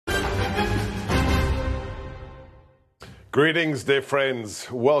Greetings, dear friends.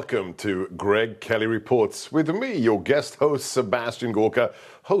 Welcome to Greg Kelly Reports with me, your guest host, Sebastian Gorka,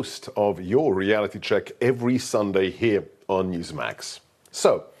 host of your reality check every Sunday here on Newsmax.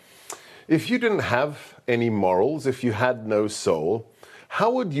 So, if you didn't have any morals, if you had no soul,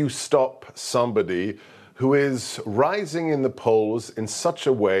 how would you stop somebody who is rising in the polls in such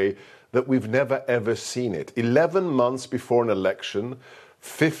a way that we've never ever seen it? 11 months before an election,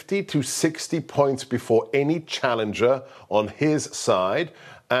 50 to 60 points before any challenger on his side,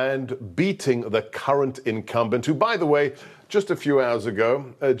 and beating the current incumbent, who, by the way, just a few hours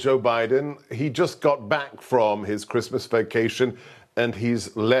ago, Joe Biden, he just got back from his Christmas vacation and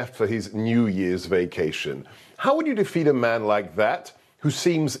he's left for his New Year's vacation. How would you defeat a man like that, who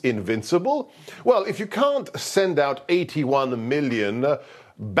seems invincible? Well, if you can't send out 81 million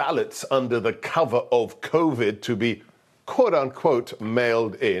ballots under the cover of COVID to be quote-unquote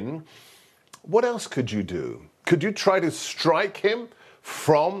mailed in, what else could you do? Could you try to strike him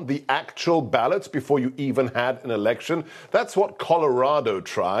from the actual ballots before you even had an election? That's what Colorado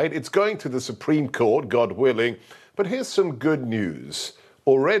tried. It's going to the Supreme Court, God willing. But here's some good news.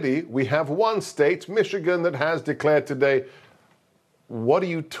 Already, we have one state, Michigan, that has declared today, what are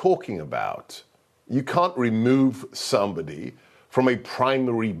you talking about? You can't remove somebody from a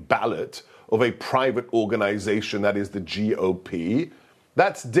primary ballot of a private organization that is the GOP.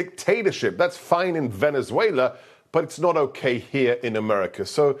 That's dictatorship. That's fine in Venezuela, but it's not okay here in America.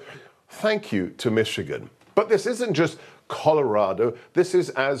 So thank you to Michigan. But this isn't just Colorado. This is,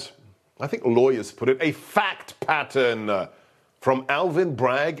 as I think lawyers put it, a fact pattern from Alvin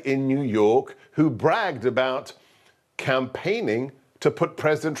Bragg in New York, who bragged about campaigning to put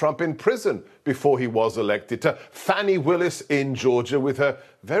President Trump in prison before he was elected, to Fani Willis in Georgia with her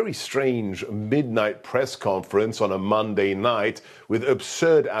very strange midnight press conference on a Monday night with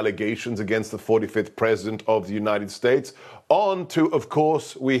absurd allegations against the 45th president of the United States. On to, of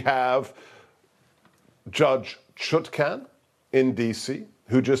course, we have Judge Chutkan in D.C.,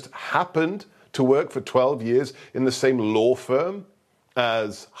 who just happened to work for 12 years in the same law firm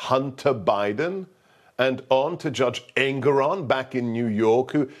as Hunter Biden, and on to Judge Engoron back in New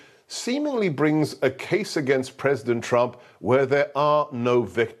York, who seemingly brings a case against President Trump where there are no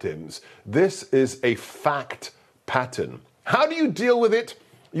victims. This is a fact pattern. How do you deal with it?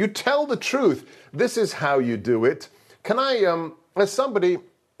 You tell the truth. This is how you do it. Can I, as somebody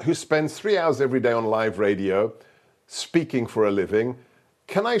who spends 3 hours every day on live radio, speaking for a living,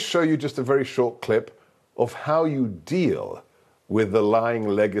 can I show you just a very short clip of how you deal with the lying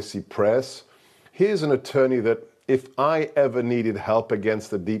legacy press? Here's an attorney that, if I ever needed help against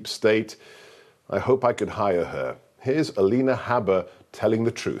the deep state, I hope I could hire her. Here's Alina Habba telling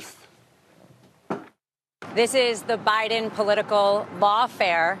the truth. This is the Biden political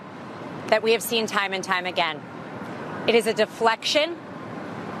lawfare that we have seen time and time again. It is a deflection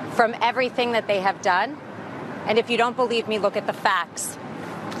from everything that they have done. And if you don't believe me, look at the facts.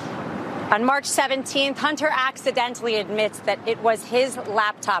 On March 17th, Hunter accidentally admits that it was his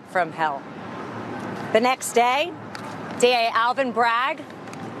laptop from hell. The next day, DA Alvin Bragg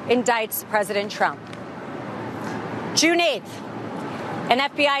indicts President Trump. June 8th, an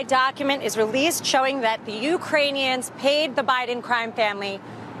FBI document is released showing that the Ukrainians paid the Biden crime family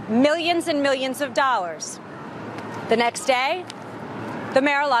millions and millions of dollars. The next day, the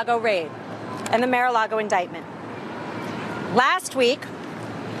Mar-a-Lago raid and the Mar-a-Lago indictment. Last week,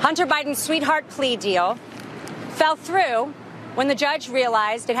 Hunter Biden's sweetheart plea deal fell through when the judge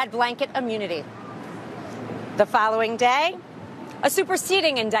realized it had blanket immunity. The following day, a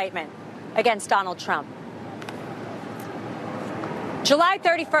superseding indictment against Donald Trump. July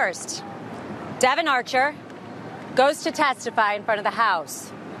 31st, Devon Archer goes to testify in front of the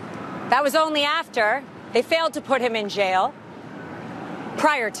House. That was only after they failed to put him in jail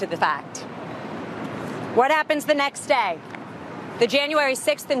prior to the fact. What happens the next day? The January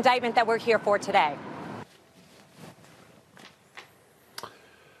 6th indictment that we're here for today.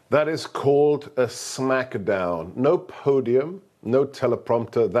 That is called a smackdown. No podium, no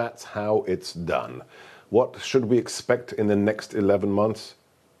teleprompter. That's how it's done. What should we expect in the next 11 months?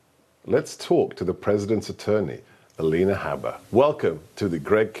 Let's talk to the president's attorney, Alina Habba. Welcome to the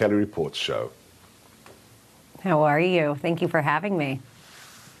Greg Kelly Reports show. How are you? Thank you for having me.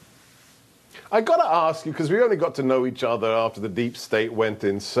 I got to ask you, because we only got to know each other after the deep state went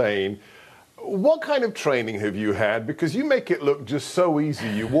insane. What kind of training have you had? Because you make it look just so easy.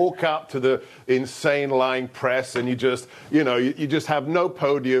 You walk up to the insane lying press and you just have no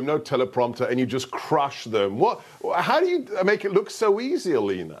podium, no teleprompter, and you just crush them. How do you make it look so easy,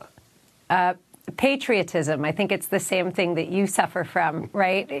 Alina? patriotism. I think it's the same thing that you suffer from,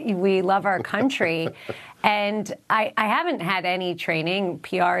 right? We love our country. And I haven't had any training.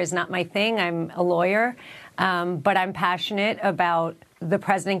 PR is not my thing. I'm a lawyer. But I'm passionate about the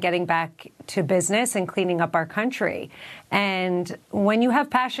president getting back to business and cleaning up our country. And when you have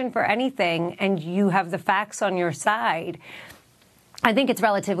passion for anything and you have the facts on your side, I think it's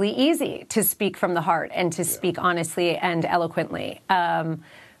relatively easy to speak from the heart and to speak honestly and eloquently.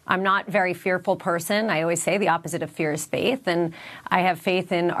 I'm not a very fearful person. I always say the opposite of fear is faith. And I have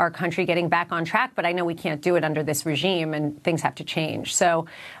faith in our country getting back on track, but I know we can't do it under this regime and things have to change. So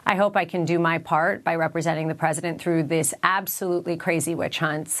I hope I can do my part by representing the president through this absolutely crazy witch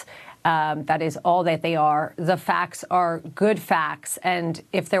hunts. That is all that they are. The facts are good facts. And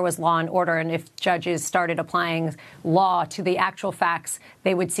if there was law and order and if judges started applying law to the actual facts,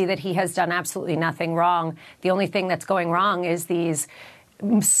 they would see that he has done absolutely nothing wrong. The only thing that's going wrong is these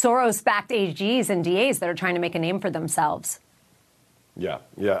Soros-backed AGs and DAs that are trying to make a name for themselves. Yeah.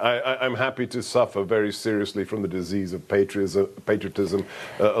 I'm happy to suffer very seriously from the disease of patriotism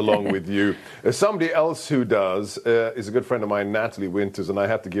along with you. Somebody else who does is a good friend of mine, Natalie Winters, and I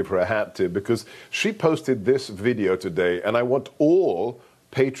have to give her a hat tip because she posted this video today, and I want all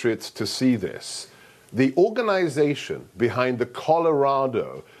patriots to see this. The organization behind the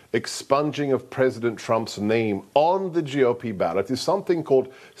Colorado expunging of President Trump's name on the GOP ballot is something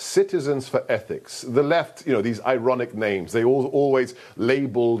called Citizens for Ethics. The left, these ironic names, they always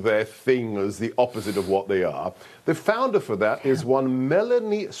label their thing as the opposite of what they are. The founder for that is one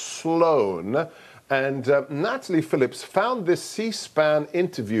Melanie Sloan. And Natalie Phillips found this C-SPAN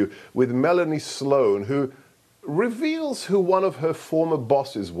interview with Melanie Sloan, who reveals who one of her former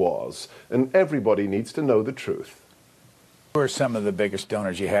bosses was. And everybody needs to know the truth. Who are some of the biggest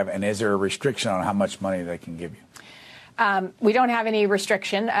donors you have, and is there a restriction on how much money they can give you? We don't have any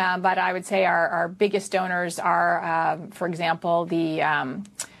restriction, but I would say our biggest donors are, for example, the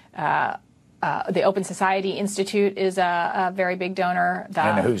Open Society Institute is a very big donor.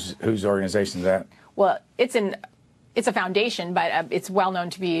 And whose organization is that? Well, it's a foundation, but it's well known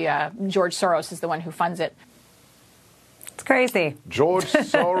to be George Soros is the one who funds it. It's crazy. George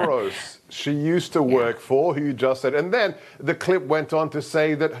Soros, she used to work for, who you just said. And then the clip went on to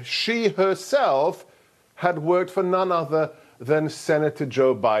say that she herself had worked for none other than Senator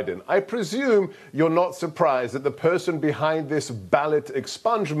Joe Biden. I presume you're not surprised that the person behind this ballot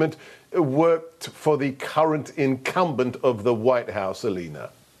expungement worked for the current incumbent of the White House, Alina.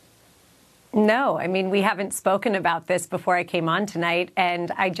 No, I mean, we haven't spoken about this before I came on tonight,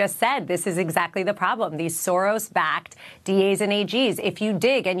 and I just said this is exactly the problem. These Soros-backed DAs and AGs, if you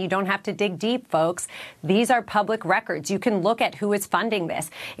dig, and you don't have to dig deep, folks, these are public records. You can look at who is funding this.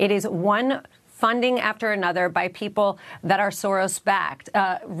 It is one funding after another by people that are Soros-backed.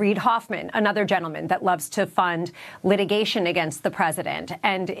 Reid Hoffman, another gentleman that loves to fund litigation against the president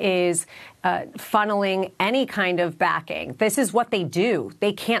and is funneling any kind of backing. This is what they do.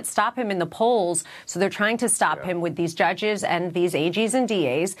 They can't stop him in the polls, so they're trying to stop him with these judges and these AGs and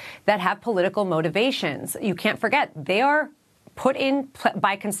DAs that have political motivations. You can't forget, they are put in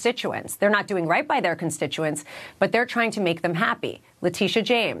by constituents. They're not doing right by their constituents, but they're trying to make them happy. Letitia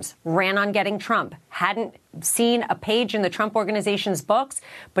James ran on getting Trump, hadn't seen a page in the Trump Organization's books,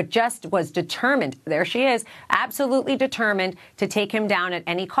 but just was determined, there she is, absolutely determined to take him down at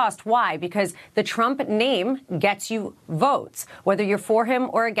any cost. Why? Because the Trump name gets you votes, whether you're for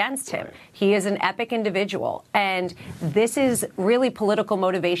him or against him. He is an epic individual. And this is really political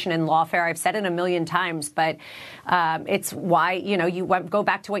motivation and lawfare. I've said it a million times, but it's why, you go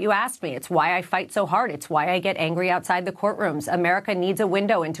back to what you asked me. It's why I fight so hard. It's why I get angry outside the courtrooms. America needs a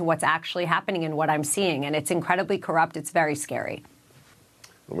window into what's actually happening and what I'm seeing. And it's incredibly corrupt. It's very scary.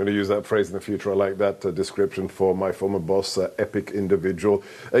 I'm going to use that phrase in the future. I like that description for my former boss, epic individual.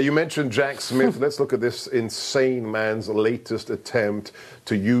 You mentioned Jack Smith. Let's look at this insane man's latest attempt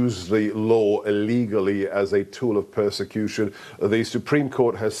to use the law illegally as a tool of persecution. The Supreme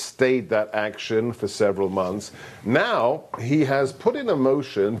Court has stayed that action for several months. Now he has put in a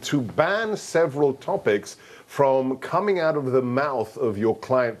motion to ban several topics from coming out of the mouth of your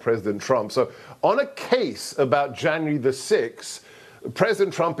client, President Trump. So on a case about January the 6th,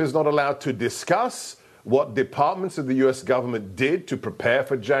 President Trump is not allowed to discuss what departments of the U.S. government did to prepare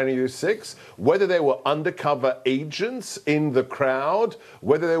for January 6th, whether there were undercover agents in the crowd,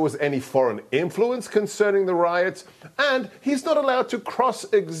 whether there was any foreign influence concerning the riots, and he's not allowed to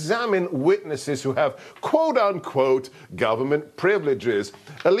cross-examine witnesses who have quote-unquote government privileges.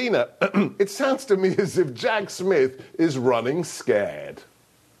 Alina, it sounds to me as if Jack Smith is running scared.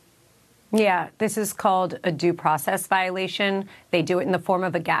 Yeah, this is called a due process violation. They do it in the form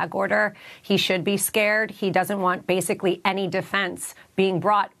of a gag order. He should be scared. He doesn't want basically any defense being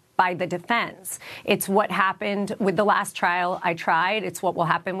brought by the defense. It's what happened with the last trial I tried. It's what will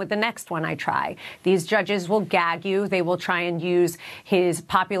happen with the next one I try. These judges will gag you. They will try and use his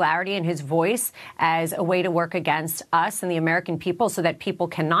popularity and his voice as a way to work against us and the American people so that people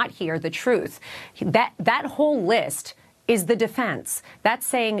cannot hear the truth. That whole list is the defense. That's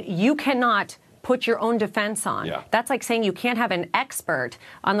saying you cannot put your own defense on. Yeah. That's like saying you can't have an expert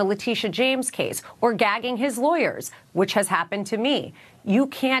on the Letitia James case or gagging his lawyers, which has happened to me. You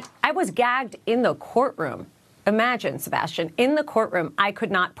can't. I was gagged in the courtroom. Imagine, Sebastian, in the courtroom, I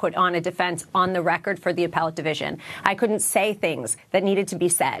could not put on a defense on the record for the appellate division. I couldn't say things that needed to be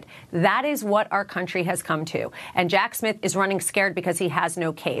said. That is what our country has come to. And Jack Smith is running scared because he has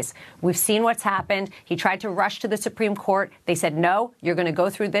no case. We've seen what's happened. He tried to rush to the Supreme Court. They said, no, you're going to go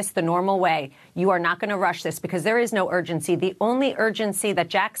through this the normal way. You are not going to rush this because there is no urgency. The only urgency that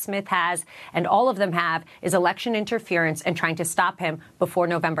Jack Smith has, and all of them have, is election interference and trying to stop him before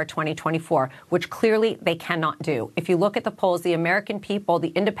November 2024, which clearly they cannot do. If you look at the polls, the American people, the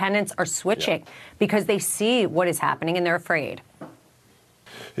independents are switching because they see what is happening and they're afraid.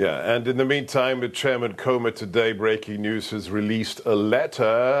 Yeah, and in the meantime, Chairman Comer today, breaking news, has released a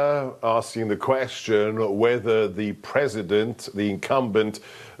letter asking the question whether the president, the incumbent,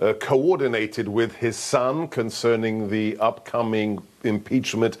 coordinated with his son concerning the upcoming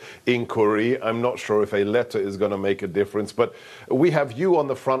impeachment inquiry. I'm not sure if a letter is going to make a difference, but we have you on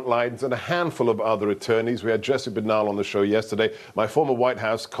the front lines and a handful of other attorneys. We had Jesse Bernal on the show yesterday. My former White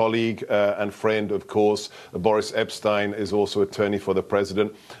House colleague and friend, of course, Boris Epshteyn, is also attorney for the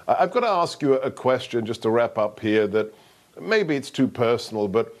president. I've got to ask you a question just to wrap up here that maybe it's too personal,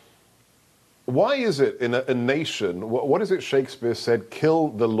 but why is it in a nation, what is it Shakespeare said, kill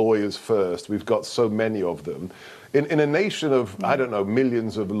the lawyers first? We've got so many of them. In a nation of, I don't know,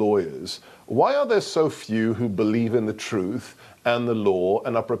 millions of lawyers, why are there so few who believe in the truth and the law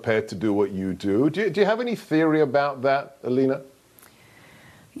and are prepared to do what you do? Do you have any theory about that, Alina?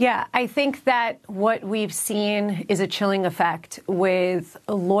 Yeah, I think that what we've seen is a chilling effect with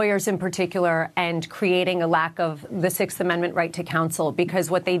lawyers in particular and creating a lack of the Sixth Amendment right to counsel, because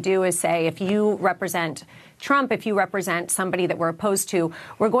what they do is say, if you represent Trump, if you represent somebody that we're opposed to,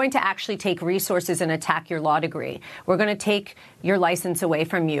 we're going to actually take resources and attack your law degree. We're going to take your license away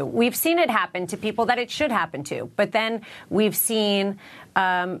from you. We've seen it happen to people that it should happen to. But then we've seen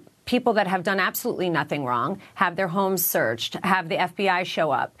people that have done absolutely nothing wrong, have their homes searched, have the FBI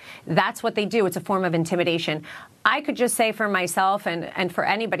show up. That's what they do. It's a form of intimidation. I could just say for myself and for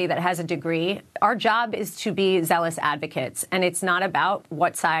anybody that has a degree, our job is to be zealous advocates. And it's not about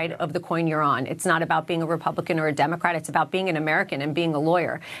what side of the coin you're on. It's not about being a Republican or a Democrat. It's about being an American and being a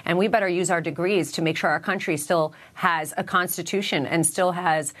lawyer. And we better use our degrees to make sure our country still has a constitution and still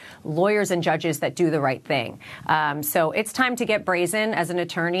has lawyers and judges that do the right thing. So it's time to get brazen as an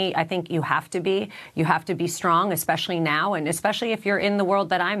attorney. I think you have to be. You have to be strong, especially now, and especially if you're in the world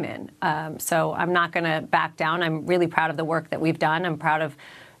that I'm in. So I'm not going to back down. I'm really proud of the work that we've done. I'm proud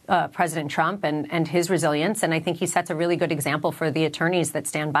of President Trump and his resilience. And I think he sets a really good example for the attorneys that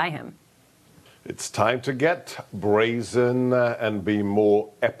stand by him. It's time to get brazen and be more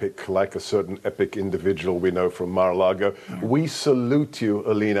epic, like a certain epic individual we know from Mar-a-Lago. We salute you,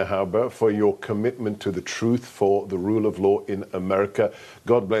 Alina Habba, for your commitment to the truth, for the rule of law in America.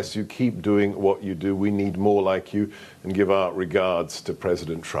 God bless you. Keep doing what you do. We need more like you. And give our regards to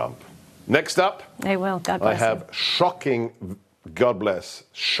President Trump. Next up, I will. God bless I have shocking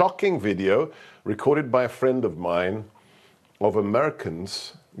video recorded by a friend of mine of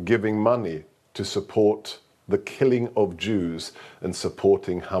Americans giving money to support the killing of Jews and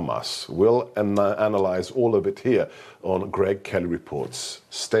supporting Hamas. We'll analyze all of it here on Greg Kelly Reports.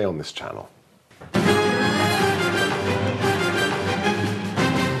 Stay on this channel.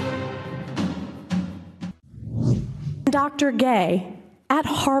 Dr. Gay, at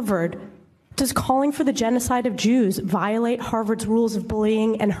Harvard, does calling for the genocide of Jews violate Harvard's rules of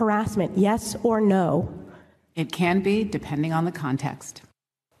bullying and harassment, yes or no? It can be, depending on the context.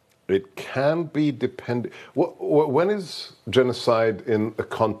 It can be depending. When is genocide in a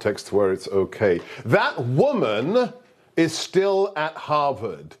context where it's okay? That woman is still at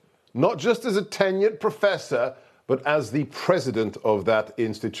Harvard, not just as a tenured professor, but as the president of that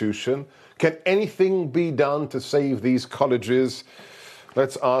institution. Can anything be done to save these colleges?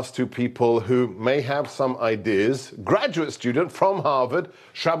 Let's ask two people who may have some ideas. Graduate student from Harvard,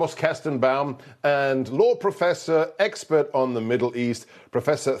 Shabbos Kestenbaum, and law professor, expert on the Middle East,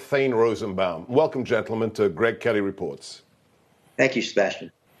 Professor Thane Rosenbaum. Welcome, gentlemen, to Greg Kelly Reports. Thank you,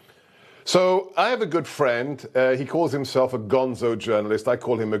 Sebastian. So I have a good friend. He calls himself a gonzo journalist. I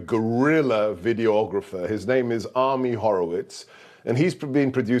call him a guerrilla videographer. His name is Army Horowitz. And he's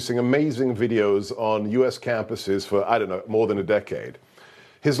been producing amazing videos on US campuses for, I don't know, more than a decade.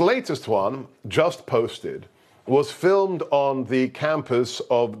 His latest one, just posted, was filmed on the campus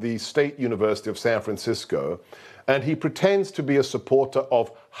of the State University of San Francisco. And he pretends to be a supporter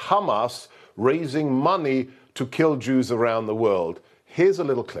of Hamas raising money to kill Jews around the world. Here's a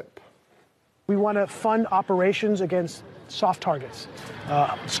little clip. We want to fund operations against soft targets,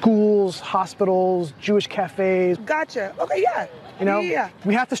 schools, hospitals, Jewish cafes. Gotcha. Okay, yeah. You know, yeah.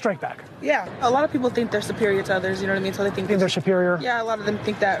 We have to strike back. Yeah. A lot of people think they're superior to others, you know what I mean? So they think they're superior. Yeah, a lot of them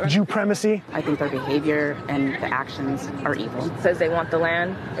think that. Jew-premacy. I think their behavior and the actions are evil. Says they want the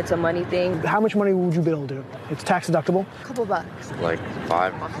land. It's a money thing. How much money would you be able to do? It's tax deductible. A couple bucks. Like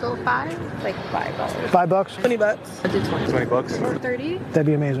 $5. Still $5? Like $5. $5? $20. I did 20. $20. Or 30? That'd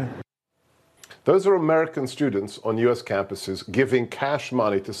be amazing. Those are American students on US campuses giving cash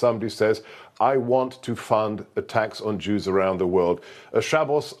money to somebody who says, I want to fund attacks on Jews around the world.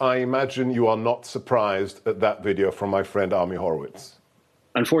 Shabbos, I imagine you are not surprised at that video from my friend Army Horowitz.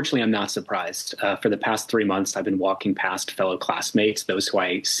 Unfortunately, I'm not surprised. For the past 3 months, I've been walking past fellow classmates, those who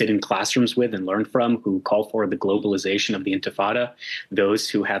I sit in classrooms with and learn from, who call for the globalization of the Intifada, those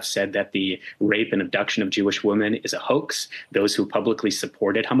who have said that the rape and abduction of Jewish women is a hoax, those who publicly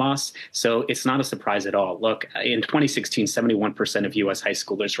supported Hamas. So it's not a surprise at all. Look, in 2016, 71% of U.S. high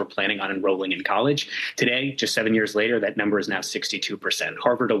schoolers were planning on enrolling in college. Today, just 7 years later, that number is now 62%.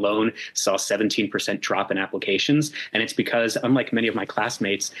 Harvard alone saw a 17% drop in applications, and it's because, unlike many of my classmates,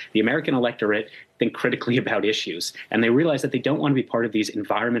 the American electorate think critically about issues, and they realize that they don't want to be part of these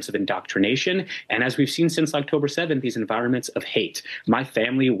environments of indoctrination. And as we've seen since October 7th, these environments of hate. My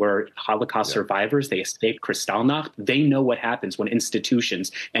family were Holocaust survivors. They escaped Kristallnacht. They know what happens when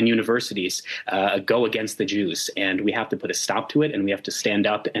institutions and universities go against the Jews. And we have to put a stop to it, and we have to stand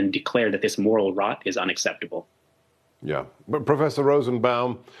up and declare that this moral rot is unacceptable. Yeah. But Professor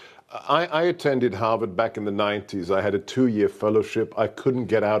Rosenbaum, I attended Harvard back in the 90s. I had a 2-year fellowship. I couldn't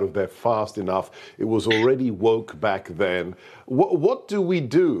get out of there fast enough. It was already woke back then. What do we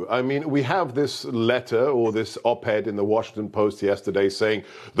do? I mean, we have this letter or this op-ed in the Washington Post yesterday saying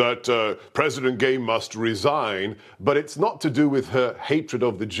that President Gay must resign, but it's not to do with her hatred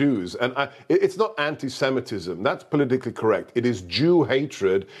of the Jews. And it's not anti-Semitism. That's politically correct. It is Jew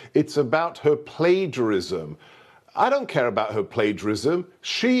hatred. It's about her plagiarism. I don't care about her plagiarism.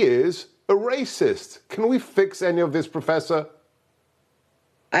 She is a racist. Can we fix any of this, Professor?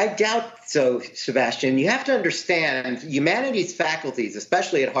 I doubt so, Sebastian. You have to understand, humanities faculties,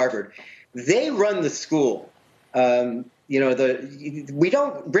 especially at Harvard, they run the school. We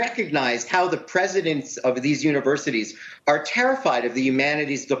don't recognize how the presidents of these universities are terrified of the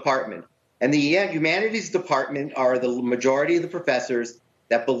humanities department. And the humanities department are the majority of the professors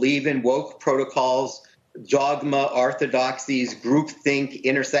that believe in woke protocols, dogma, orthodoxies, groupthink,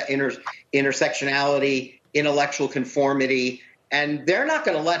 intersectionality, intellectual conformity, and they're not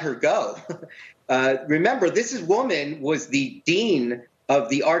going to let her go. Remember, this woman was the dean of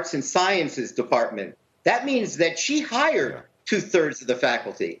the Arts and Sciences department. That means that she hired 2/3 of the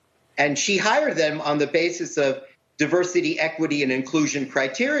faculty, and she hired them on the basis of diversity, equity, and inclusion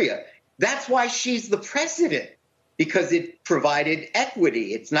criteria. That's why she's the president, because it provided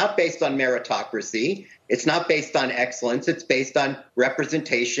equity. It's not based on meritocracy. It's not based on excellence. It's based on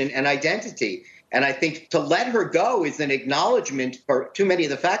representation and identity. And I think to let her go is an acknowledgement for too many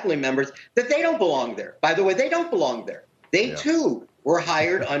of the faculty members that they don't belong there. By the way, they don't belong there. They, too, were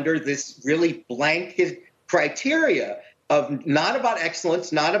hired under this really blanket criteria of not about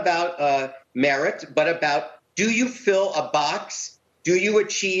excellence, not about merit, but about, do you fill a box? Do you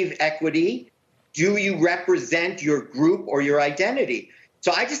achieve equity? Do you represent your group or your identity?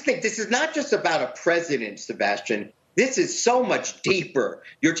 So I just think this is not just about a president, Sebastian. This is so much deeper.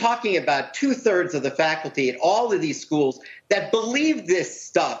 You're talking about 2/3 of the faculty at all of these schools that believe this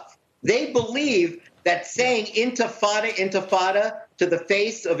stuff. They believe that saying intifada, intifada to the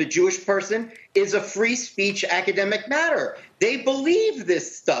face of a Jewish person is a free speech academic matter. They believe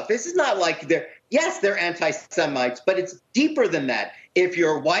this stuff. This is not like they're anti-Semites, but it's deeper than that. If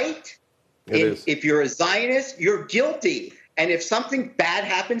you're white, if you're a Zionist, you're guilty. And if something bad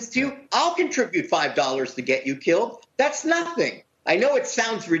happens to you, I'll contribute $5 to get you killed. That's nothing. I know it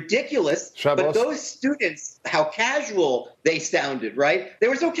sounds ridiculous, but those students, how casual they sounded, right? They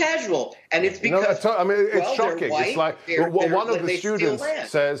were so casual. And it's because, it's shocking. White, it's like one of the students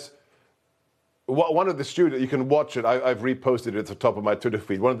says, one of the students, you can watch it, I've reposted it at the top of my Twitter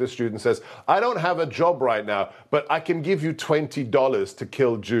feed. One of the students says, I don't have a job right now, but I can give you $20 to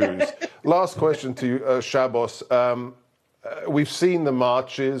kill Jews. Last question to you, Shabos. We've seen the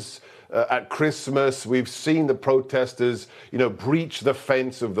marches at Christmas. We've seen the protesters, breach the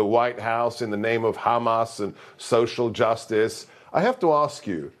fence of the White House in the name of Hamas and social justice. I have to ask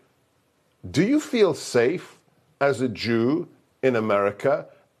you, do you feel safe as a Jew in America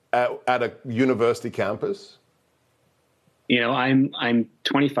at a university campus? I'm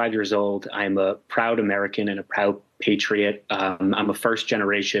 25 years old. I'm a proud American and a proud patriot. I'm a first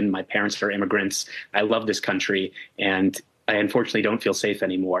generation. My parents are immigrants. I love this country, and I unfortunately don't feel safe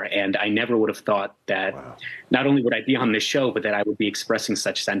anymore. And I never would have thought that not only would I be on this show, but that I would be expressing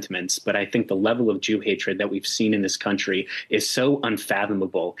such sentiments. But I think the level of Jew hatred that we've seen in this country is so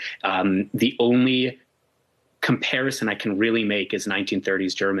unfathomable. The only comparison I can really make is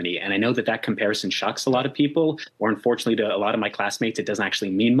 1930s Germany. And I know that comparison shocks a lot of people, or unfortunately to a lot of my classmates, it doesn't actually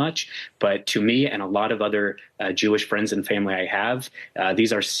mean much. But to me and a lot of other Jewish friends and family I have,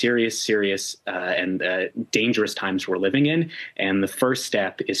 these are serious and dangerous times we're living in. And the first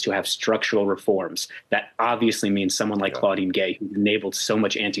step is to have structural reforms. That obviously means someone like Claudine Gay, who enabled so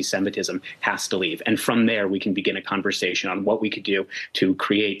much anti-Semitism, has to leave. And from there, we can begin a conversation on what we could do to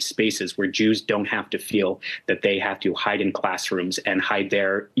create spaces where Jews don't have to feel that they have to hide in classrooms and hide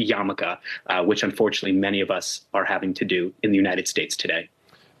their yarmulke, which unfortunately many of us are having to do in the United States today.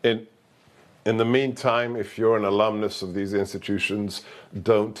 In the meantime, if you're an alumnus of these institutions,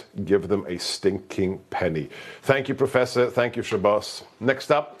 don't give them a stinking penny. Thank you, Professor. Thank you, Shabos. Next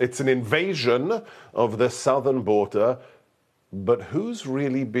up, it's an invasion of the southern border, but who's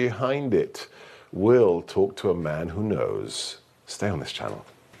really behind it? We'll talk to a man who knows. Stay on this channel.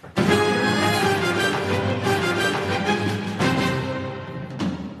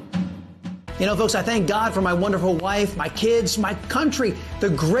 Folks, I thank God for my wonderful wife, my kids, my country, the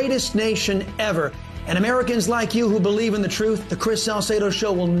greatest nation ever. And Americans like you who believe in the truth, the Chris Salcedo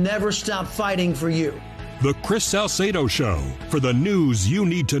Show will never stop fighting for you. The Chris Salcedo Show, for the news you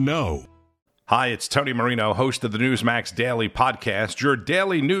need to know. Hi, it's Tony Marino, host of the Newsmax Daily Podcast, your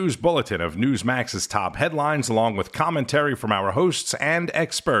daily news bulletin of Newsmax's top headlines, along with commentary from our hosts and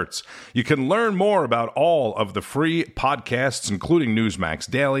experts. You can learn more about all of the free podcasts, including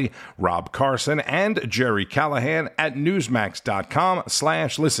Newsmax Daily, Rob Carson, and Jerry Callahan at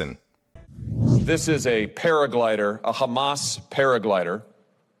newsmax.com/listen. This is a paraglider, a Hamas paraglider,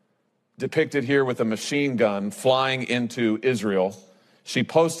 depicted here with a machine gun flying into Israel. She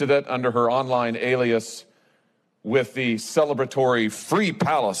posted it under her online alias with the celebratory Free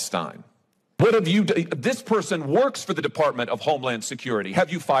Palestine. What have you done? This person works for the Department of Homeland Security.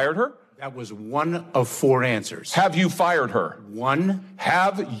 Have you fired her? That was one of 4 answers. Have you fired her? One.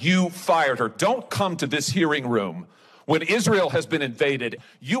 Have you fired her? Don't come to this hearing room when Israel has been invaded.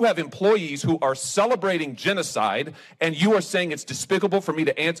 You have employees who are celebrating genocide, and you are saying it's despicable for me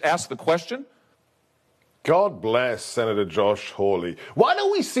to ask the question? God bless Senator Josh Hawley. Why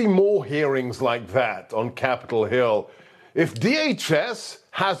don't we see more hearings like that on Capitol Hill? If DHS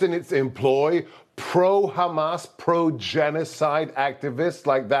has in its employ pro-Hamas, pro-genocide activists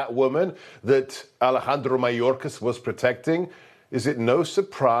like that woman that Alejandro Mayorkas was protecting, is it no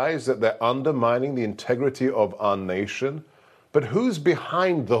surprise that they're undermining the integrity of our nation? But who's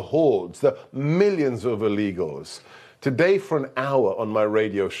behind the hordes, the millions of illegals? Today, for an hour on my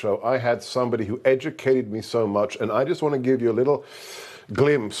radio show, I had somebody who educated me so much, and I just want to give you a little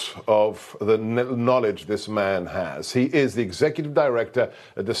glimpse of the knowledge this man has. He is the executive director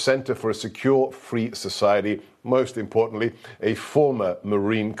at the Center for a Secure Free Society, most importantly, a former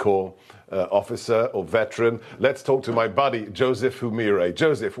Marine Corps officer or veteran. Let's talk to my buddy, Joseph Humire.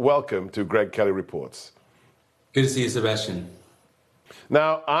 Joseph, welcome to Greg Kelly Reports. Good to see you, Sebastian.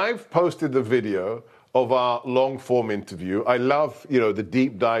 Now, I've posted the video of our long-form interview. I love, the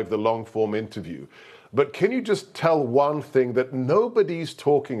deep dive, the long-form interview. But can you just tell one thing that nobody's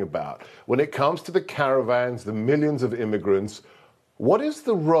talking about when it comes to the caravans, the millions of immigrants? What is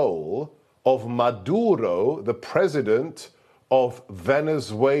the role of Maduro, the president of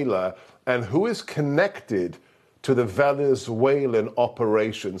Venezuela, and who is connected to the Venezuelan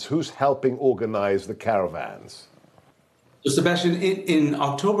operations? Who's helping organize the caravans? So, Sebastian, in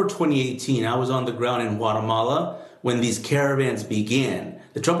October 2018, I was on the ground in Guatemala when these caravans began.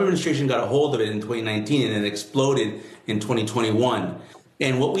 The Trump administration got a hold of it in 2019 and it exploded in 2021.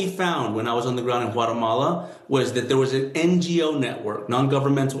 And what we found when I was on the ground in Guatemala was that there was an NGO network,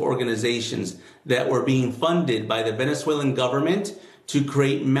 non-governmental organizations, that were being funded by the Venezuelan government to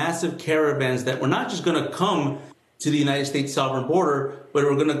create massive caravans that were not just going to come to the United States sovereign border, but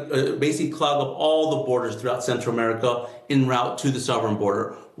we're going to basically clog up all the borders throughout Central America en route to the sovereign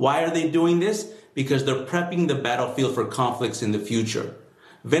border. Why are they doing this? Because they're prepping the battlefield for conflicts in the future.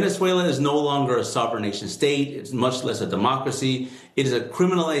 Venezuela is no longer a sovereign nation state. It's much less a democracy. It is a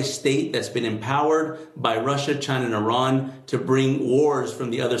criminalized state that's been empowered by Russia, China, and Iran to bring wars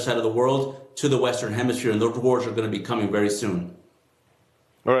from the other side of the world to the Western Hemisphere, and those wars are going to be coming very soon.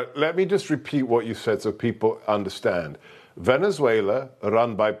 All right, let me just repeat what you said so people understand. Venezuela,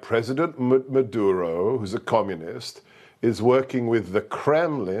 run by President Maduro, who's a communist, is working with the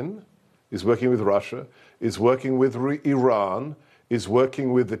Kremlin, is working with Russia, is working with Iran, is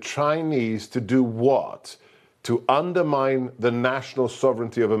working with the Chinese to do what? To undermine the national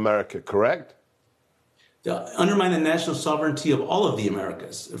sovereignty of America, correct? To undermine the national sovereignty of all of the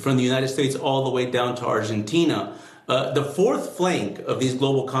Americas, from the United States all the way down to Argentina. The fourth flank of these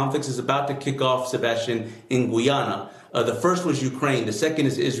global conflicts is about to kick off, Sebastian, in Guyana. The first was Ukraine. The second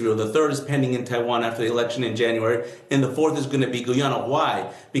is Israel. The third is pending in Taiwan after the election in January. And the fourth is going to be Guyana. Why?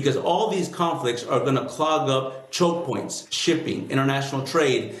 Because all these conflicts are going to clog up choke points, shipping, international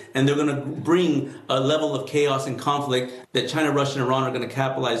trade, and they're going to bring a level of chaos and conflict that China, Russia, and Iran are going to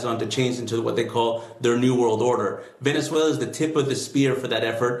capitalize on to change into what they call their new world order. Venezuela is the tip of the spear for that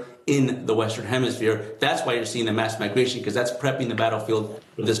effort in the Western Hemisphere. That's why you're seeing the mass migration, because that's prepping the battlefield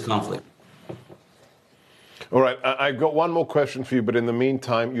for this conflict. All right, I've got one more question for you, but in the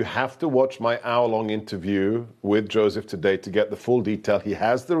meantime, you have to watch my hour-long interview with Joseph today to get the full detail. He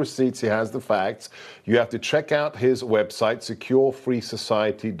has the receipts, he has the facts. You have to check out his website,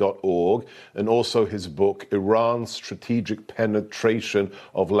 securefreesociety.org, and also his book, Iran's Strategic Penetration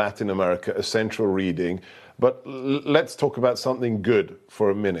of Latin America, essential reading. But let's talk about something good for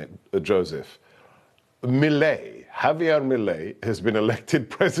a minute, Joseph. Javier Milei has been elected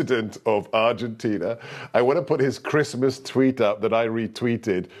president of Argentina. I want to put his Christmas tweet up that I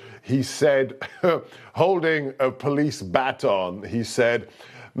retweeted. He said, holding a police baton, he said,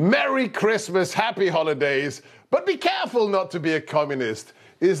 "Merry Christmas, happy holidays, but be careful not to be a communist."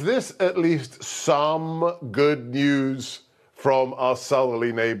 Is this at least some good news from our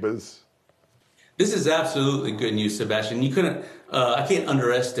southerly neighbors? This is absolutely good news, Sebastian. I can't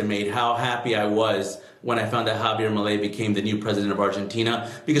underestimate how happy I was when I found out Javier Milei became the new president of Argentina,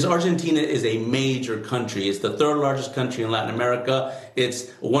 because Argentina is a major country. It's the third largest country in Latin America.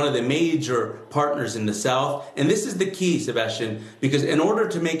 It's one of the major partners in the South. And this is the key, Sebastian, because in order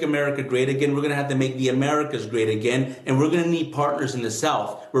to make America great again, we're going to have to make the Americas great again, and we're going to need partners in the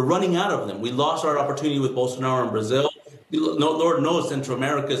South. We're running out of them. We lost our opportunity with Bolsonaro in Brazil. Lord knows Central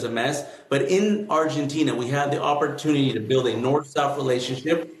America is a mess, but in Argentina, we have the opportunity to build a North-South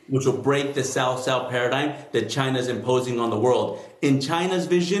relationship, which will break the South-South paradigm that China is imposing on the world. In China's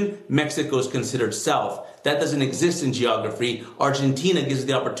vision, Mexico is considered South. That doesn't exist in geography. Argentina gives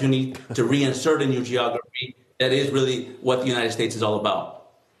the opportunity to reinsert a new geography that is really what the United States is all about.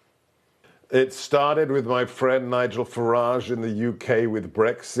 It started with my friend Nigel Farage in the UK with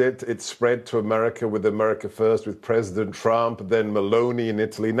Brexit. It spread to America with America First with President Trump, then Meloni in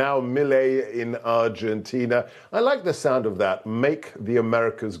Italy, now Milei in Argentina. I like the sound of that. Make the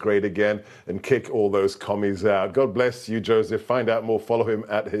Americas great again and kick all those commies out. God bless you, Joseph. Find out more. Follow him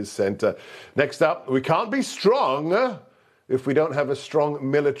at his center. Next up, we can't be strong if we don't have a strong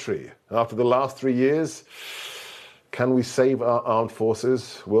military. After the last 3 years, can we save our armed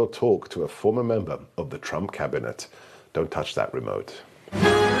forces? We'll talk to a former member of the Trump cabinet. Don't touch that remote.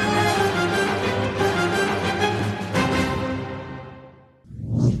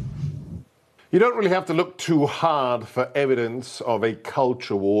 You don't really have to look too hard for evidence of a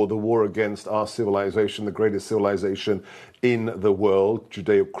culture war, the war against our civilization, the greatest civilization in the world,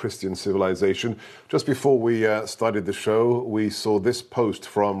 Judeo-Christian civilization. Just before we started the show, we saw this post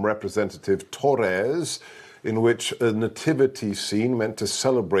from Representative Torres, in which a nativity scene meant to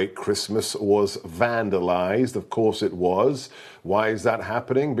celebrate Christmas was vandalized. Of course it was. Why is that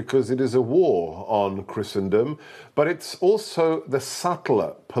happening? Because it is a war on Christendom, but it's also the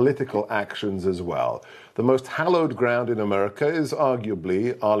subtler political actions as well. The most hallowed ground in America is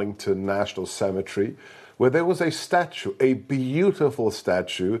arguably Arlington National Cemetery, where there was a statue, a beautiful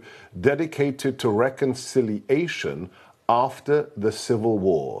statue dedicated to reconciliation after the Civil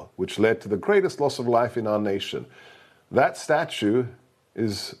War, which led to the greatest loss of life in our nation. That statue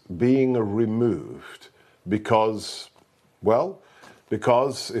is being removed because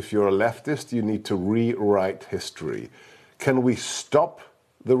if you're a leftist, you need to rewrite history. Can we stop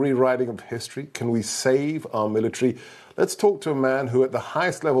the rewriting of history? Can we save our military? Let's talk to a man who, at the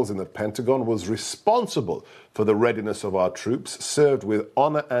highest levels in the Pentagon, was responsible for the readiness of our troops, served with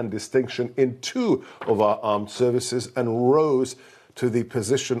honor and distinction in 2 of our armed services, and rose to the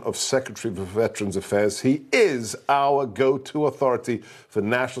position of Secretary for Veterans Affairs. He is our go-to authority for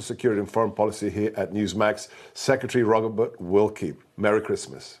national security and foreign policy here at Newsmax, Secretary Robert Wilkie. Merry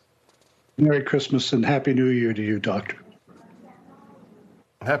Christmas. Merry Christmas and Happy New Year to you, Doctor.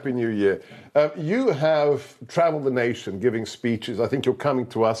 Happy New Year. You have traveled the nation giving speeches. I think you're coming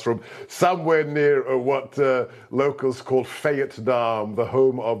to us from somewhere near what locals call Fayette Dam, the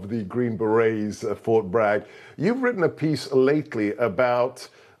home of the Green Berets, Fort Bragg. You've written a piece lately about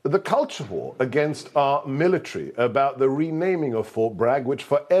the culture war against our military, about the renaming of Fort Bragg, which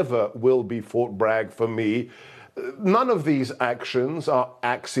forever will be Fort Bragg for me. None of these actions are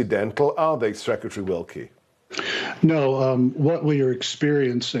accidental, are they, Secretary Wilkie? No, what we are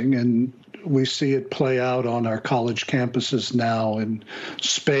experiencing, and we see it play out on our college campuses now in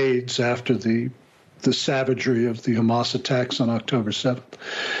spades after the savagery of the Hamas attacks on October 7th,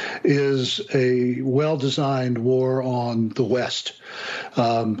 is a well-designed war on the West.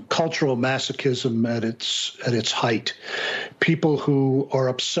 Cultural masochism at its height. People who are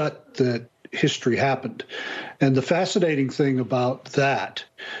upset that history happened. And the fascinating thing about that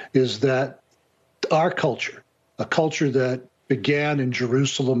is that our culture, a culture that began in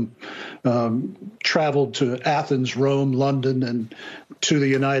Jerusalem, traveled to Athens, Rome, London, and to the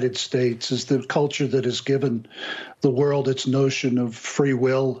United States, is the culture that has given the world its notion of free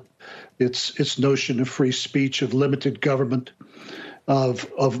will, its notion of free speech, of limited government,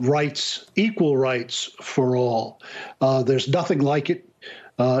 of rights, equal rights for all. There's nothing like it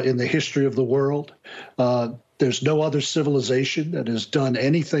in the history of the world. There's no other civilization that has done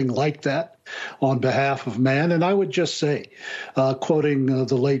anything like that on behalf of man. And I would just say, quoting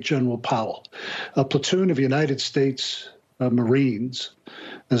the late General Powell, a platoon of United States Marines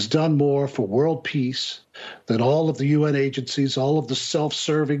has done more for world peace than all of the UN agencies, all of the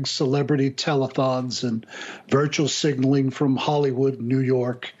self-serving celebrity telethons and virtual signaling from Hollywood, New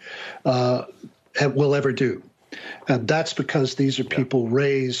York, will ever do. And that's because these are people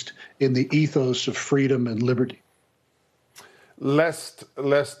raised in the ethos of freedom and liberty. Lest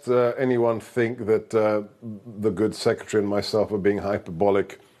anyone think that the good secretary and myself are being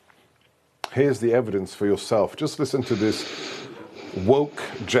hyperbolic, here's the evidence for yourself. Just listen to this woke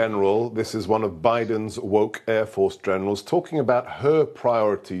general. This is one of Biden's woke Air Force generals talking about her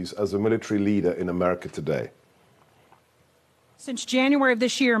priorities as a military leader in America today. Since January of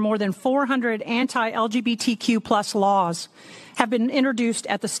this year, more than 400 anti-LGBTQ plus laws have been introduced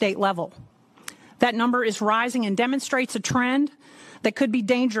at the state level. That number is rising and demonstrates a trend that could be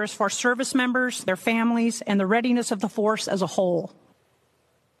dangerous for service members, their families, and the readiness of the force as a whole.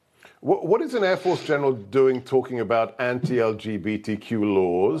 What is an Air Force general doing talking about anti-LGBTQ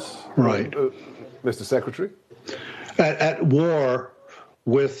laws? Right. Mr. Secretary? At war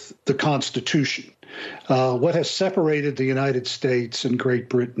with the Constitution. What has separated the United States and Great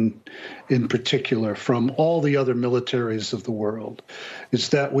Britain in particular from all the other militaries of the world is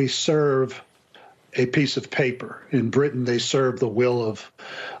that we serve a piece of paper. In Britain, they serve the will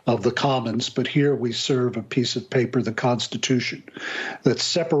of the commons, but here we serve a piece of paper, the Constitution, that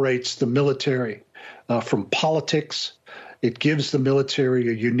separates the military from politics. It gives the military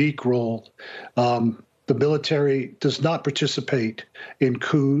a unique role. The military does not participate in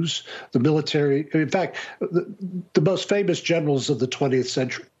coups. The military, in fact, the most famous generals of the 20th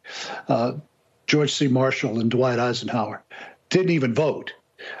century, George C. Marshall and Dwight Eisenhower, didn't even vote.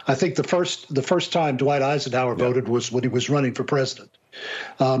 I think the first time Dwight Eisenhower voted was when he was running for president.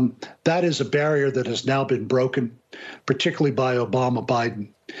 That is a barrier that has now been broken, particularly by Obama, Biden,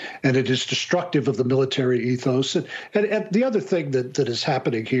 and it is destructive of the military ethos. And the other thing that is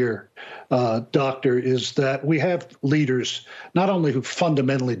happening here, Doctor, is that we have leaders not only who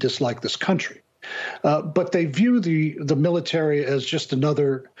fundamentally dislike this country, but they view the military as just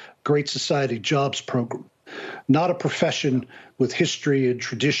another Great Society jobs program, not a profession with history and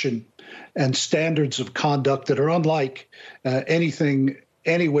tradition and standards of conduct that are unlike anything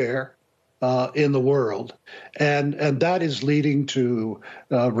anywhere in the world. And that is leading to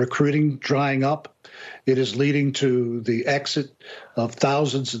recruiting drying up. It is leading to the exit of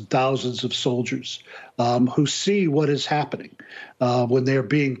thousands and thousands of soldiers who see what is happening when they're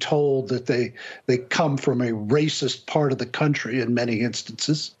being told that they come from a racist part of the country in many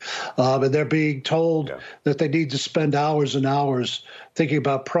instances. And they're being told that they need to spend hours and hours thinking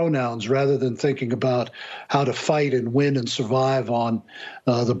about pronouns rather than thinking about how to fight and win and survive on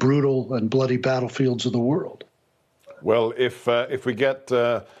the brutal and bloody battlefields of the world. Well, if we get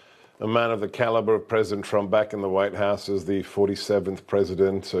a man of the caliber of President Trump back in the White House as the 47th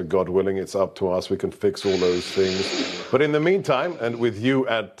president, God willing, it's up to us. We can fix all those things. But in the meantime, and with you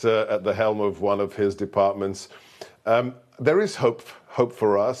at the helm of one of his departments, there is hope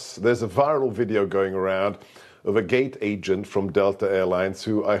for us. There's a viral video going around of a gate agent from Delta Airlines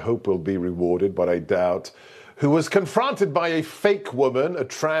who I hope will be rewarded, but I doubt, who was confronted by a fake woman, a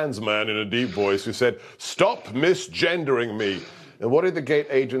trans man in a deep voice, who said, "Stop misgendering me." And what did the gate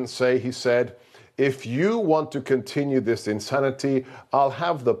agent say? He said, "If you want to continue this insanity, I'll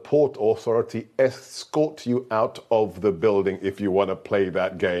have the Port Authority escort you out of the building if you want to play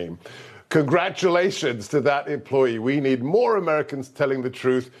that game." Congratulations to that employee. We need more Americans telling the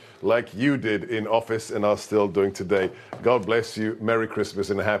truth like you did in office and are still doing today. God bless you. Merry Christmas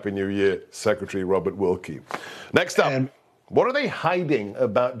and a Happy New Year, Secretary Robert Wilkie. Next up, what are they hiding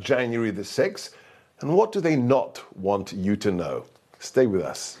about January the 6th? And what do they not want you to know? Stay with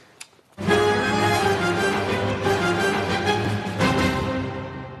us.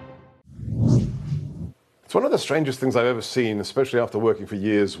 It's one of the strangest things I've ever seen, especially after working for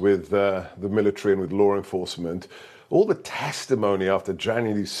years with the military and with law enforcement. All the testimony after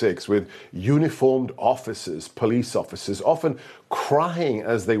January 6th with uniformed officers, police officers, often crying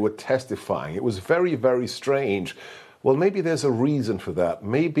as they were testifying. It was very, very strange. Well, maybe there's a reason for that.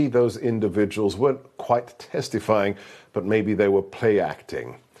 Maybe those individuals weren't quite testifying, but maybe they were play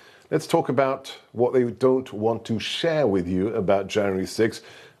acting. Let's talk about what they don't want to share with you about January 6th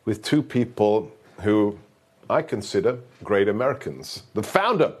with two people who I consider great Americans. The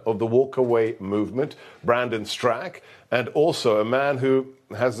founder of the Walkaway movement, Brandon Straka, and also a man who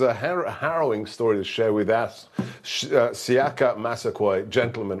has a harrowing story to share with us, Siaka Massaquoi.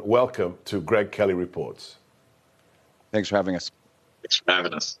 Gentlemen, welcome to Greg Kelly Reports. Thanks for having us. Thanks for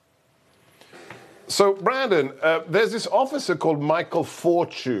having us. So, Brandon, there's this officer called Michael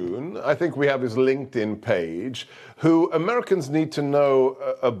Fortune, I think we have his LinkedIn page, who Americans need to know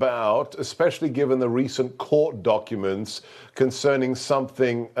about, especially given the recent court documents concerning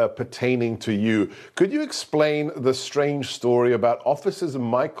something pertaining to you. Could you explain the strange story about officers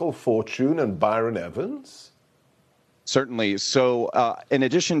Michael Fortune and Byron Evans? Certainly. So in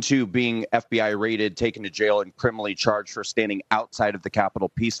addition to being FBI raided, taken to jail, and criminally charged for standing outside of the Capitol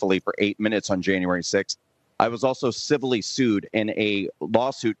peacefully for 8 minutes on January 6th, I was also civilly sued in a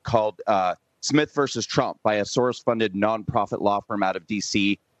lawsuit called Smith versus Trump by a Soros-funded nonprofit law firm out of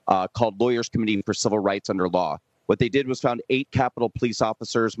D.C. Called Lawyers Committee for Civil Rights Under Law. What they did was found 8 Capitol police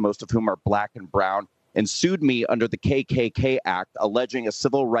officers, most of whom are black and brown, and sued me under the KKK Act, alleging a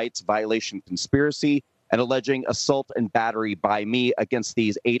civil rights violation conspiracy and alleging assault and battery by me against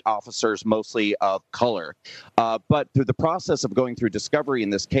these 8 officers, mostly of color. But through the process of going through discovery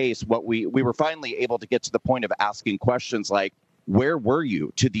in this case, we were finally able to get to the point of asking questions like, where were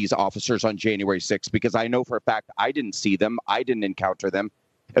you to these officers on January 6th? Because I know for a fact I didn't see them, I didn't encounter them.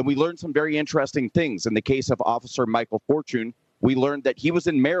 And we learned some very interesting things. In the case of Officer Michael Fortune, we learned that he was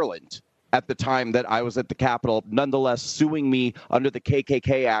in Maryland at the time that I was at the Capitol, nonetheless suing me under the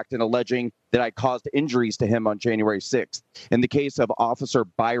KKK Act and alleging that I caused injuries to him on January 6th. In the case of Officer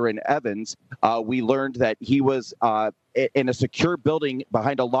Byron Evans, we learned that he was in a secure building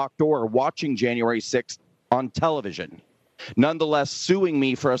behind a locked door watching January 6th on television, nonetheless suing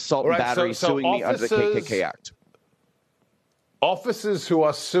me for assault and battery, suing me under the KKK Act. Officers who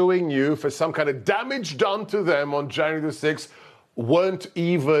are suing you for some kind of damage done to them on January the 6th weren't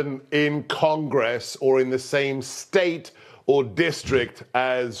even in Congress or in the same state or district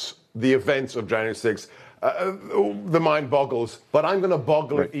as the events of January 6th. The mind boggles, but I'm going to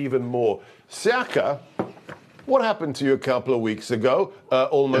boggle it even more. Siaka, what happened to you a couple of weeks ago,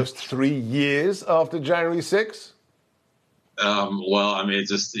 almost 3 years after January 6th? Well, I mean,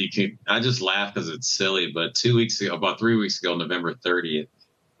 I just laugh because it's silly, but 2 weeks ago, about 3 weeks ago, November 30th,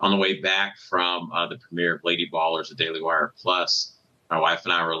 on the way back from the premiere of Lady Ballers, a Daily Wire Plus, my wife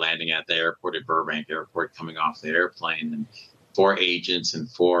and I were landing at the airport at Burbank Airport, coming off the airplane, and 4 agents and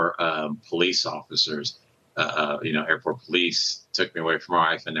 4 police officers, airport police, took me away from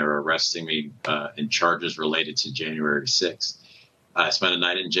my wife, and they were arresting me in charges related to January 6th. I spent a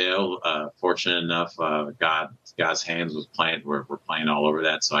night in jail. Fortunate enough, God's hands were playing all over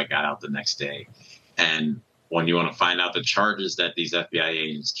that, so I got out the next day. And when you want to find out the charges that these FBI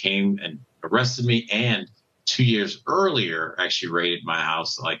agents came and arrested me, and 2 years earlier actually raided my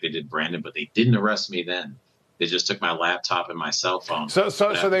house like they did Brandon, but they didn't arrest me then. They just took my laptop and my cell phone. So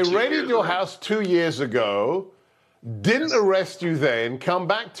they raided your house 2 years ago. didn't arrest you then, come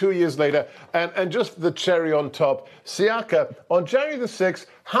back 2 years later, and just the cherry on top, Siaka, on January the 6th,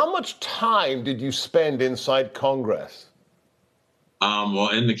 how much time did you spend inside Congress? Well,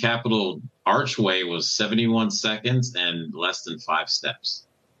 in the Capitol archway was 71 seconds and less than 5 steps.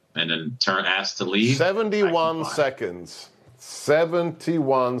 And then asked to leave. 71 seconds.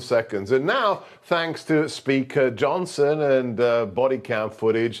 71 seconds. And now, thanks to Speaker Johnson and body cam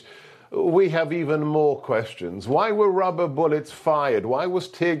footage, we have even more questions. Why were rubber bullets fired? Why was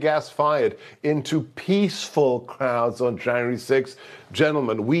tear gas fired into peaceful crowds on January 6th?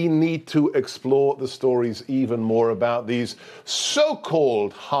 Gentlemen, we need to explore the stories even more about these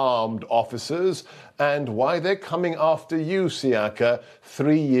so-called harmed officers and why they're coming after you, Siaka,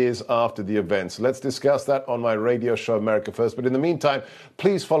 3 years after the events. Let's discuss that on my radio show, America First. But in the meantime,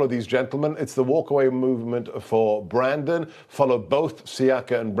 please follow these gentlemen. It's the Walkaway Movement for Brandon. Follow both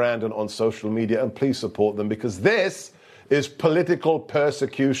Siaka and Brandon on social media, and please support them, because this is political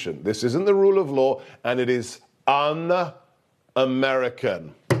persecution. This isn't the rule of law, and it is un-American.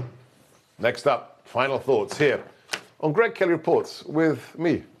 Next up, final thoughts here on Greg Kelly Reports with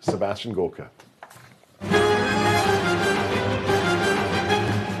me, Sebastian Gorka.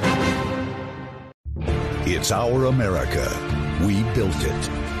 It's our America. We built it.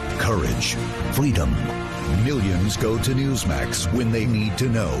 Courage, freedom. Millions go to Newsmax when they need to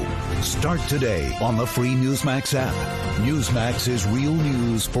know. Start today on the free Newsmax app. Newsmax is real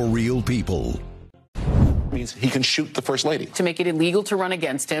news for real people. Means he can shoot the First Lady. To make it illegal to run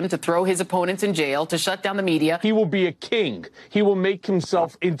against him, to throw his opponents in jail, to shut down the media. He will be a king. He will make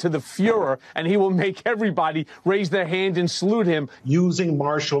himself into the Fuhrer, and he will make everybody raise their hand and salute him. Using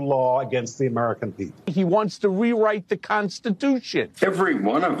martial law against the American people. He wants to rewrite the Constitution. Every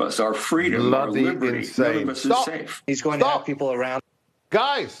one of us, our freedom, Bloody our liberty, insane. none of us Stop. is safe. He's going to have people around.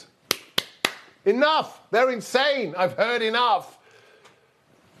 Guys, enough. They're insane. I've heard enough.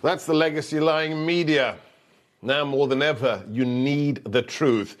 That's the legacy lying media. Now more than ever, you need the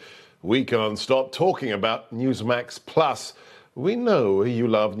truth. We can't stop talking about Newsmax Plus. We know you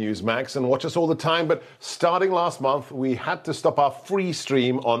love Newsmax and watch us all the time, but starting last month, we had to stop our free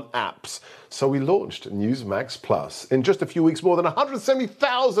stream on apps. So we launched Newsmax Plus. In just a few weeks, more than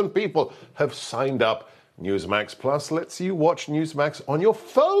 170,000 people have signed up. Newsmax Plus lets you watch Newsmax on your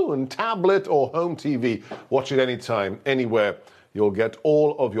phone, tablet, or home TV. Watch it anytime, anywhere. You'll get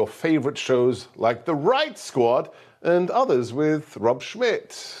all of your favorite shows like The Right Squad and others with Rob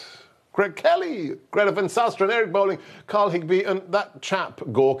Schmidt, Greg Kelly, Greta Van Susteren, Eric Bolling, Carl Higbee, and that chap,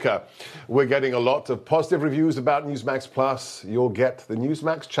 Gorka. We're getting a lot of positive reviews about Newsmax Plus. You'll get the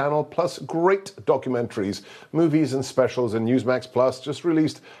Newsmax channel, plus great documentaries, movies, and specials. And Newsmax Plus just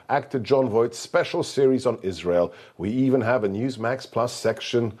released actor Jon Voight's special series on Israel. We even have a Newsmax Plus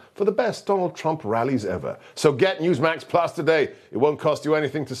section for the best Donald Trump rallies ever. So get Newsmax Plus today. It won't cost you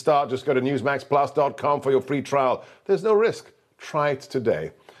anything to start. Just go to newsmaxplus.com for your free trial. There's no risk. Try it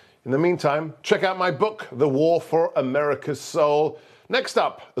today. In the meantime, check out my book, The War for America's Soul. Next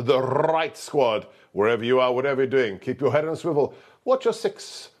up, The Right Squad. Wherever you are, whatever you're doing, keep your head on a swivel. Watch your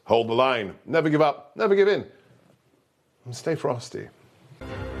six. Hold the line. Never give up. Never give in. And stay frosty.